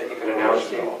names that you can announce?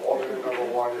 Alternate number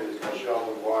 1 is Michelle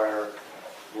McGuire,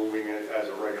 moving it as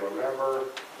a regular member.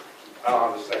 I don't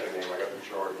have the second name, I got the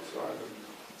chart inside.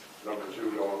 Number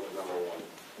 2 going to number 1.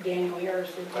 Daniel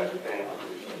Harrison. Thank you.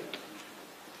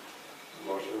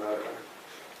 Motion, Madam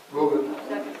Move it.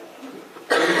 Second.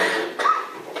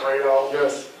 Fredo.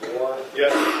 Yes. Moore.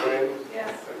 Yes. Quinn.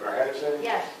 Yes. Mayor Henderson.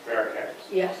 Yes. Mayor Campbell.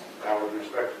 Yes. Now, with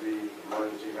respect to the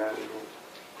emergency management,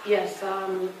 Yes,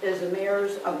 as a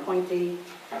mayor's appointee,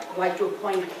 I'd like to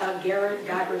appoint Garrett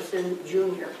Gotterson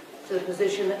Jr. to the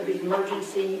position of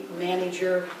emergency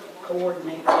manager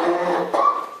coordinator.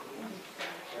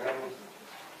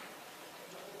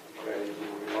 Okay,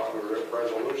 moving on to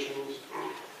resolutions.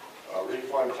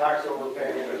 Refund tax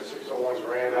overpayment at 601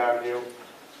 Grand Avenue.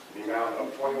 in the amount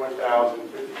of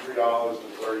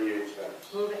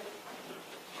 $21,053.38. Move it.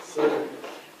 Second.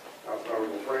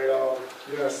 Councilmember Fredo.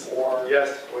 Yes. Moore.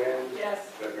 Yes. Quinn.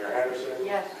 Yes. Deputy Mayor Henderson.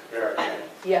 Yes. Mayor Campbell.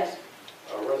 Yes.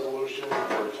 A resolution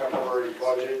for temporary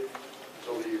budget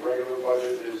until the regular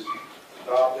budget is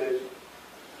adopted.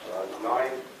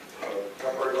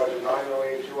 Temporary budget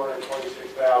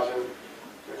 $9,226,052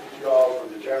 for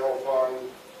the general fund,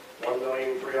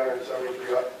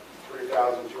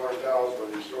 $1,373,200 for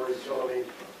the storage utility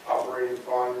operating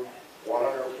fund,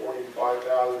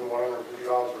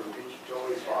 $145,150 for the beach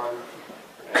utilities fund,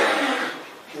 and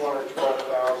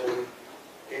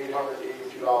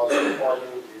 $212,882 for the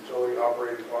parking utility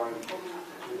operating fund,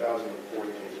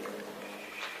 2014.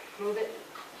 Move it.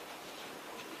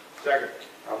 Second.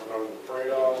 Councilmember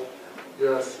Fredo.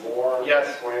 Yes. Moore.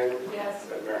 Yes. Quinn. Yes.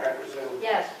 Mayor Henderson.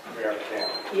 Yes. Mayor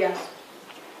Campbell. Yes.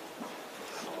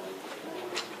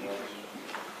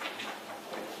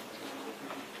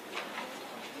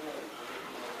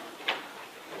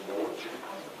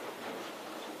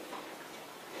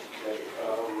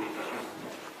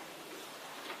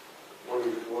 Okay,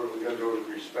 what are we going to do with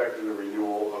respect to the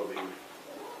renewal of the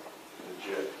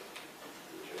JIT?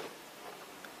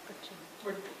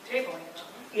 We're tabling it.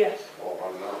 Yes. Oh,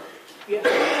 I'm not. Yes.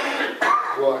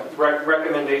 Why?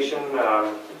 Recommendation,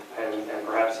 and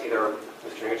perhaps either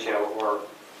Mr. Nuccio or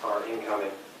our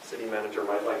incoming city manager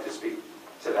might like to speak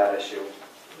to that issue.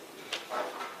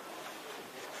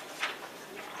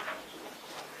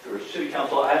 For City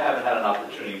Council, I haven't had an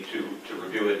opportunity to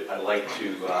review it. I'd like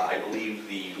to, I believe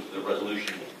the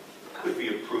resolution could be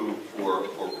approved for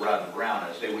Brown & Brown,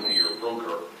 as they would be your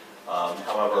broker.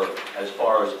 However, as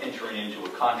far as entering into a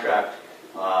contract,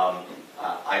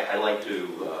 I like to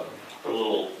put a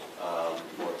little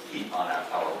more heat on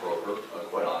our broker,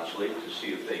 quite honestly, to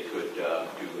see if they could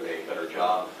do a better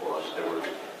job for us. There were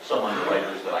some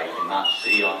underwriters that I did not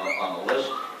see on the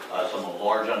list, some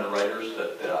large underwriters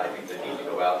that I think they need to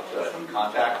go out and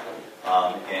contact.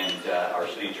 And our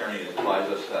city attorney has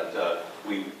advised us that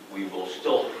we will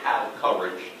still have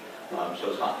coverage, so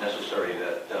it's not necessary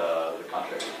that the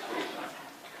contract is approved.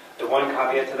 The one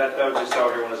caveat to that, though, just so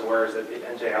everyone is aware, is that the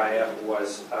NJIF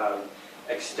was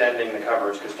extending the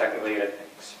coverage because technically it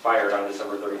expired on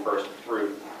December 31st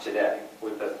through today,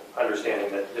 with the understanding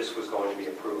that this was going to be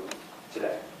approved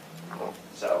today.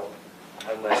 So,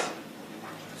 unless...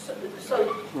 So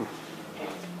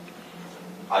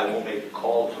I will make a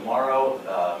call tomorrow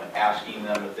asking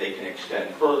them if they can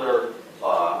extend further.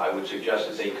 I would suggest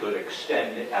that they could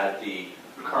extend at the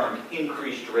current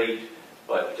increased rate,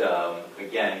 but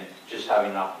again, just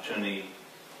having an opportunity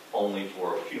only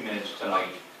for a few minutes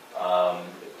tonight,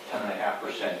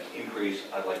 10.5% increase,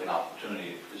 I'd like an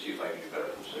opportunity to see if I can do better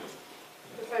for the city.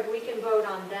 Fred, we can vote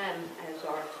on them as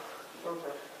our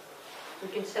broker. We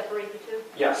can separate the two?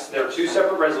 Yes, there are two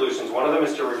separate resolutions. One of them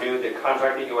is to renew the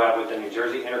contract that you have with the New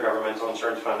Jersey Intergovernmental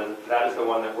Insurance Fund, and that is the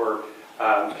one that we're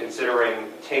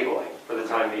considering tabling for the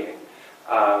time being.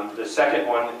 The second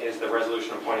one is the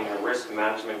resolution appointing a risk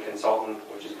management consultant,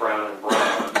 which is Brown &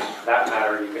 Brown. That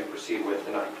matter you can proceed with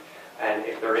tonight. And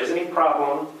if there is any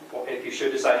problem, if you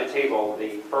should decide to table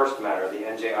the first matter, the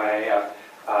NJIAF,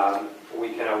 we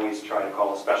can always try to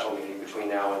call a special meeting between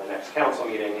now and the next council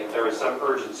meeting if there is some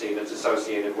urgency that's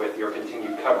associated with your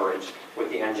continued coverage with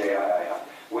the NJIAF.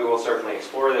 We will certainly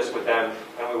explore this with them,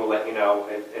 and we will let you know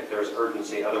if there's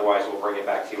urgency. Otherwise, we'll bring it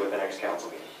back to you at the next council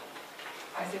meeting.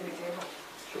 I say we table.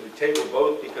 Should we table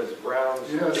both because Brown's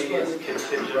fee is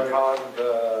contingent on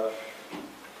the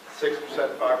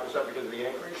 6%, 5% because of the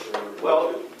increase? Or?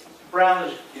 Well,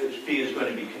 Brown's fee is going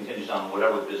to be contingent on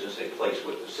whatever business they place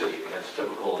with the city. That's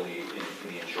typical in the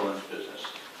insurance business.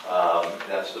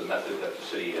 That's the method that the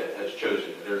city has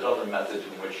chosen. There's other methods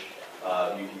in which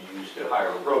you can use to hire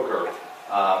a broker.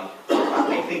 I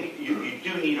think you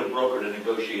do need a broker to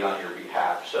negotiate on your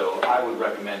behalf. So I would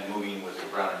recommend moving with the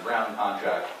Brown & Brown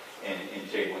contract and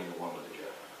tabling the one with the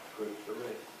JIF. Good for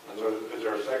me. Is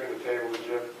there a second to table the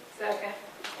JIF? Second.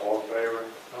 All in favor?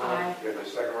 Aye. Okay, the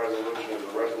second resolution is a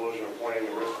resolution appointing a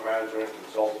risk management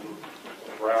consultant,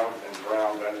 Brown &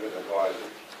 Brown Benefit Advisor.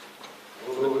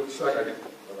 Move it. Second.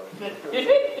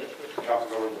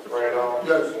 Councilmember Fredo.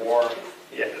 Yes. Moore.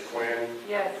 Yes. Quinn.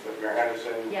 Yes. Mayor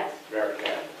Henderson. yes. Mayor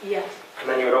Campbell. Yes. And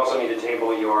then you would also need to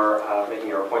table your making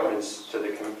your appointments to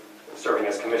the serving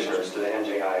as commissioners to the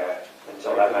NJIA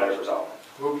until that matter is resolved.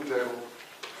 Move the table.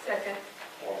 Second.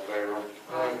 All in favor?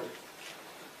 Aye.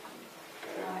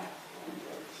 Okay.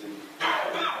 Let's see.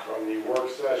 From the work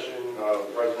session,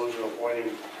 resolution appointing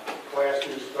Class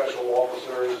 2 special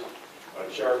officers,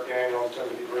 Sheriff Daniel,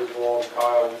 Timothy Griswold,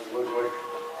 Kyle Ludwig,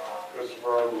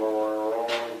 Christopher Morone,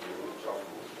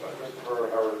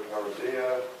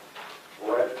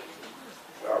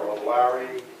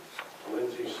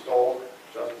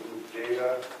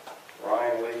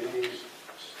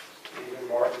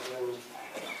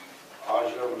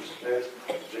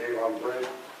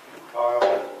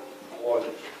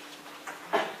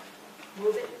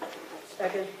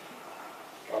 Second.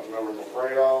 Councilmember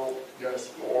Lefredo,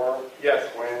 Yes. Moore, Yes.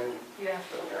 Quinn, Yes.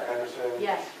 Mayor Henderson.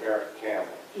 Yes. Mayor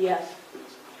Campbell. Yes.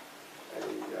 And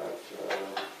we got,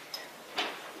 that.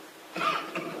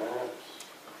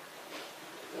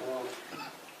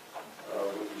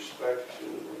 With respect to,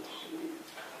 let's see,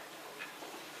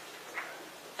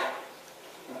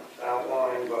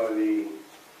 outlined by the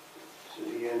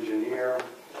city engineer,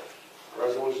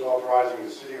 resolution authorizing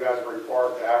the city of Asbury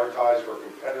Park to advertise for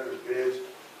competitive bids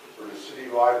for the city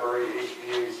library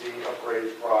HVAC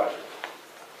upgrades project.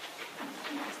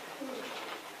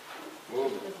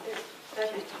 Move.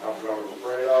 Second. Councilmember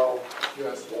Lefredo,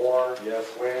 Yes. Moore, Yes.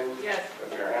 Quinn, Yes.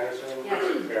 Mayor Henderson. Yes.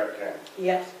 Mayor Campbell.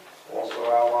 Yes.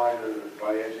 Also outlined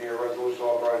by the engineer, resolution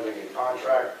authorizing a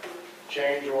contract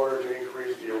change order to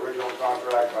increase the original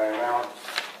contract by amount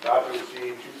not to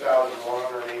exceed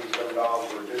 $2,187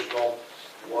 for additional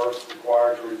work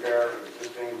required to repair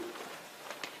existing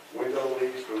window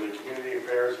leaks for the Community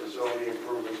Affairs Facility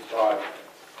Improvement Project.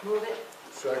 Move it.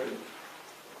 Second.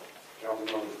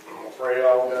 Councilmember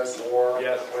Lefredo. Yes. Moore.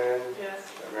 Yes. Quinn. Yes.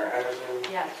 And Mayor Henderson.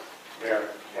 Yes. Mayor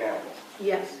Campbell.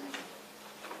 Yes.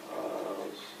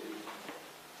 Let's see.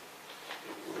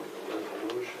 The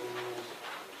resolutions.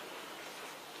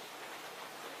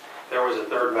 There was a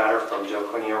third matter from Joe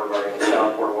Cuneo regarding the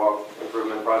South Boardwalk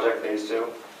Improvement Project, Phase 2.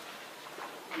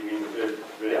 You mean the bid,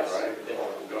 Yes. right? Well,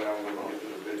 we'll go down and we'll get to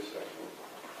the bid section.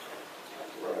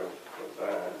 Where I put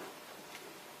that.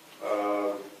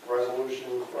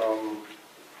 Resolution from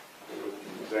the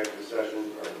executive session,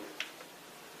 or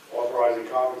authorizing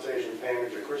compensation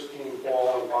payment to Christine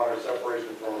Paul upon her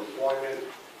separation from employment,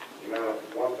 the amount of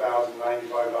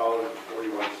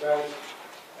 $1,095.41,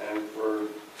 and for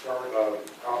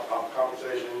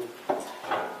compensation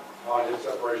on his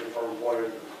separation from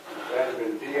employment,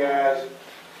 Benjamin Diaz,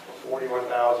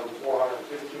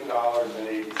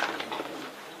 $41,415.80.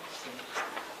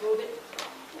 Move it.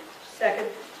 Second.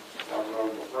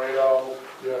 Councilmember Lefredo,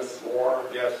 Yes. Moore.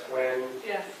 Yes. Quinn.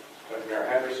 Yes. Deputy Mayor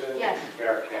Henderson. Yes.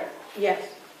 Mayor Campbell. Yes.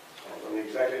 From the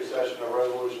executive session, a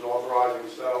resolution authorizing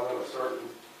settlement of certain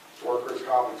workers'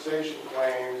 compensation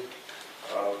claims.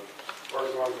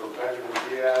 First one for Benjamin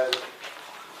Diaz,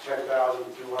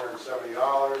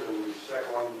 $10,270, and the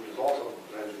second one is also from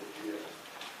Benjamin Diaz,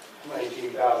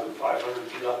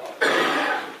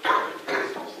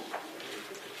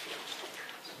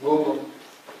 $19,502. Move them.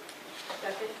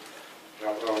 Second.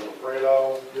 Councilmember Lefredo.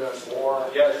 Yes. Moore.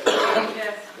 Yes.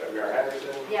 Yes. Deputy Mayor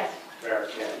Henderson. Yes. Mayor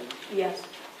Campbell. Yes.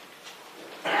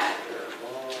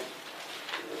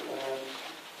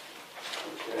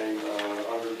 Okay,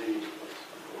 under the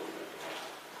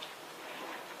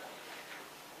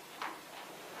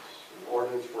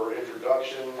ordinance for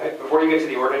introduction. Before you get to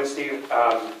the ordinance, Steve,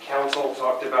 council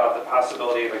talked about the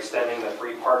possibility of extending the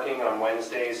free parking on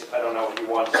Wednesdays. I don't know if you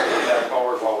want to move that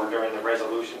forward while we're doing the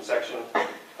resolution section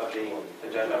of the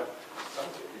agenda.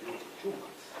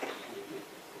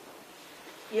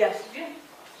 Yes.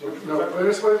 No, wait,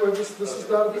 this is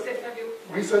not, We said February.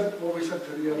 we said what we said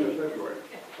to the end of February.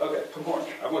 Okay. To March.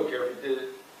 I wouldn't care if you did it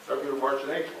February, March,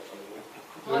 and April.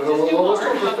 No, let's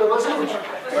go to March now.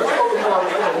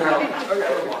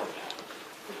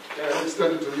 Okay,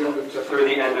 extend it to the end of Through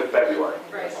the end of February,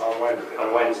 Right. On Wednesday.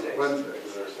 on Wednesdays. Wednesday.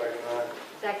 Is there a second on that?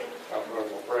 Second.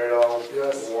 Councilmember Lefredo.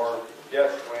 Yes. Moore.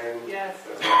 Yes. Quinn. Yes.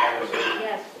 Deputy Mayor Henderson.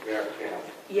 Yes. Mayor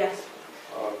Campbell. Yes.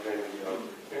 Okay,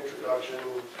 the introduction,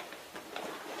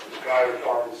 fire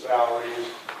department salaries,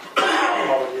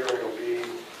 public hearing will be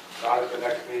not at the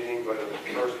next meeting, but at the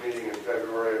first meeting in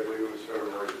February, I believe it was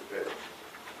February 5th.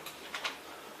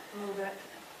 Move it.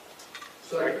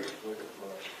 Second.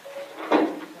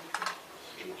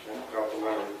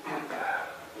 Councilmember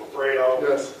Lefredo.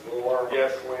 Yes. Moore.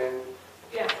 Yes. Quinn.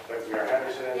 Yes. Deputy Mayor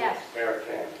Henderson. Yes. Mayor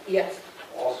Campbell. Yes.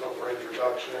 Also for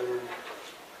introduction,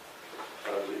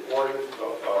 the ordinance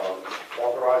of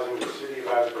authorizing the city of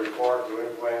Asbury Park to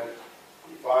implement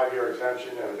the 5-year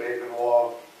exemption and abatement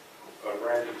law,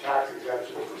 granting tax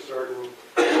exemption for certain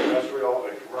industrial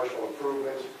and commercial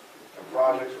improvements and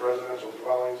projects, residential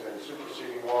dwellings, and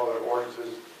superseding all other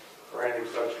ordinances granting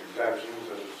such exemptions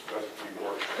as discussed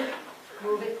before.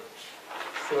 Move it.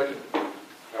 Second.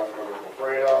 Councilmember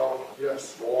Lefredo. Yes.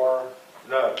 Moore.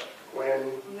 No. Quinn.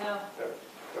 No.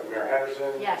 Deputy Mayor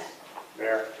Henderson. Yes.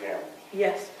 Mayor Campbell.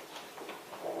 Yes.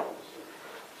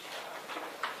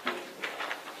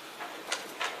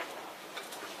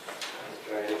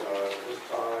 Okay, this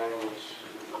time,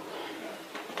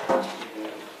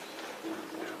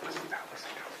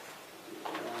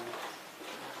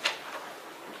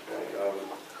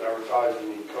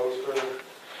 advertising the coaster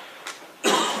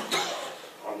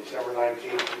on December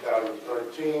 19,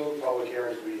 2013. Public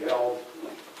hearings to be held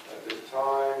this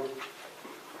time.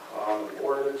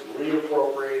 Ordinance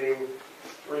reappropriating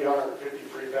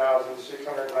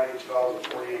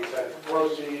 $353,692.48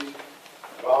 proceeds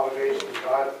of obligations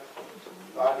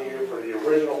not needed for the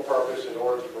original purpose in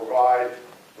order to provide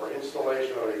for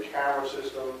installation of a camera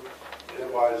system in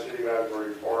and by the city of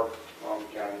Asbury Park,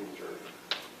 Monmouth County, New Jersey.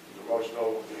 The motion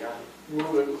over here.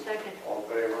 Move it. Second. All in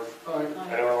favor?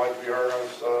 Aye. Anyone like to be heard on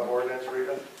this ordinance,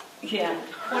 Rita? Yeah.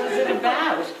 What is it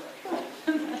about?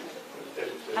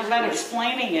 How about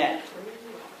explaining it?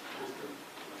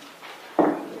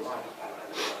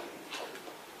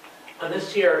 On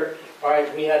this here, all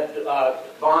right, we had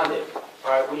bonded. All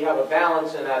right, we have a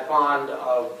balance in that bond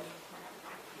of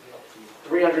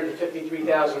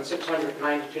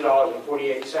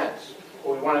 $353,692.48.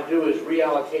 What we want to do is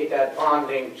reallocate that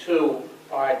bonding to,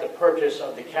 all right, the purchase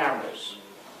of the cameras.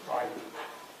 All right.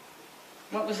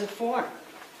 What was it for?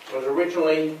 It was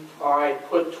originally, all right,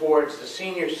 put towards the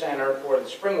senior center for the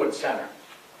Springwood Center.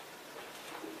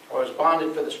 Or it was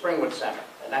bonded for the Springwood Center.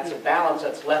 And that's a balance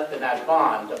that's left in that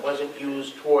bond that wasn't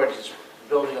used towards the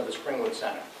building of the Springwood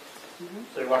Center.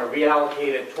 So we want to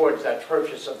reallocate it towards that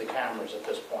purchase of the cameras at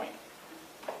this point.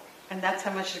 And that's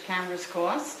how much the cameras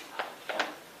cost?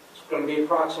 It's going to be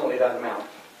approximately that amount.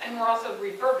 And we're also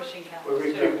refurbishing We're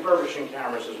cameras too. refurbishing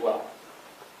cameras as well.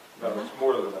 No, it's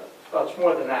more than that. Well, it's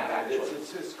more than that, actually.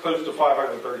 It's close to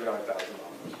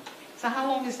 $539,000. So how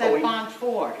long is Oh, that we- bond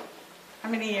for? How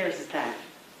many years is that?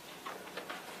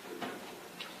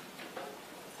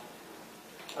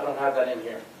 I don't have that in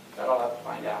here. That I'll have to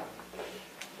find out.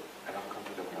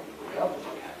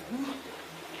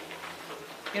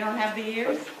 You don't have the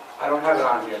years? I don't have it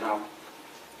on here now.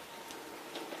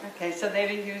 Okay, so they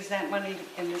didn't use that money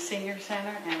in the senior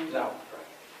center and No.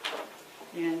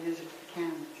 you didn't use it for the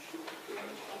cameras?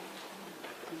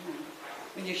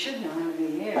 Well, you should know how many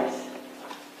years.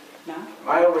 No?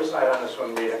 My oversight on this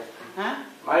one, Rita. Huh?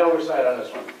 My oversight on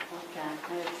this one. Okay,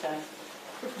 it's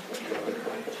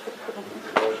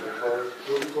Motion to close.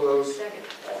 Move to close. Second.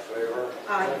 All in favor?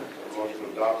 Aye. Motion to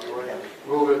adopt the ordinance.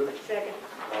 Move it. Second.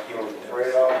 Councilmember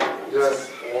Fredo. Yes.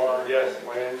 Moore. Yes.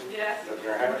 Quinn. Yes. Deputy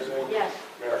Mayor Henderson. Yes.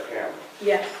 Mayor Campbell.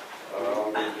 Yes.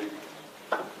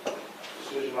 The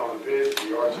decision on the bid for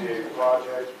the RTA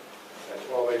project at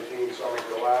 1218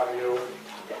 Summerville Avenue.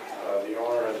 The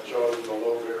owner has chosen the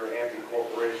low bidder, Ampy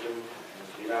Corporation,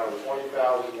 the amount of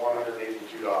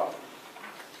 $20,182.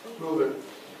 Move it.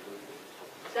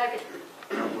 Second.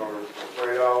 Councilmember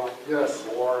Fredo. Yes.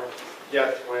 Moore.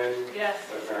 Yes. Quinn. Yes.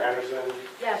 Deputy Mayor Henderson.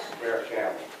 Yes. Mayor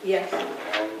Campbell. Yes.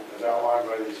 And as outlined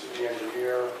by the city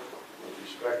engineer, with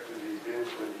respect to the bids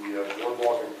for the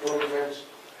boardwalk improvements,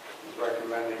 he's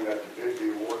recommending that the bid be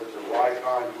awarded to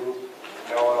Rycon Group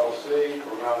LLC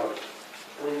for an amount of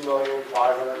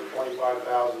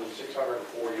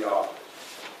 $3,525,640.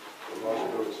 The motion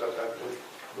to accept that bid.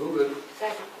 Move it.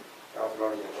 Second.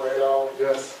 Councilmember Fredo.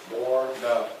 Yes. Moore.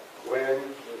 No. Quinn.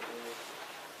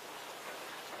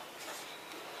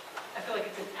 I feel like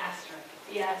it's an asterisk.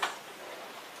 Yes.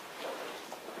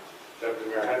 Deputy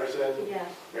Mayor Henderson. Yes.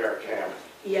 Mayor Campbell.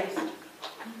 Yes.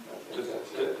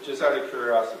 Just out of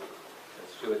curiosity,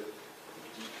 it's really,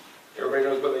 everybody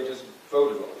knows what they just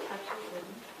voted on. Absolutely.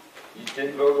 You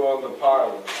didn't vote on the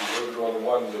pile, you voted on the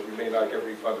one that we may not get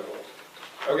refunded on.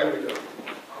 Okay. Okay.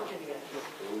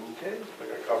 I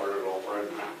think I covered it all, Fred.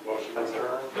 Motion to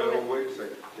adjourn. No, wait a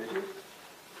second. Did you?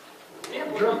 Yeah,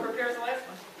 boardwalk repairs the last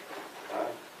one. Huh?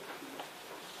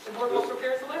 The boardwalk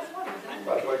repairs the last one, isn't it?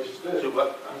 That's what you just did. So,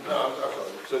 but, no, I'm sorry.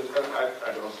 So, I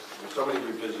don't, there's so many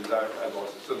revisions, I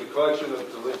lost it. So the collection of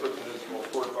delinquent municipal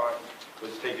court fines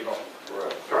was taken off.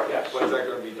 Correct. Correct, yes. When's that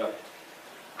going to be done?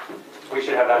 We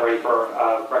should have that ready for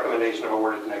recommendation of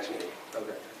award at the next meeting.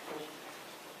 Okay.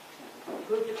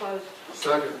 Move to close.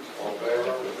 Second. All in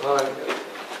favor? Aye.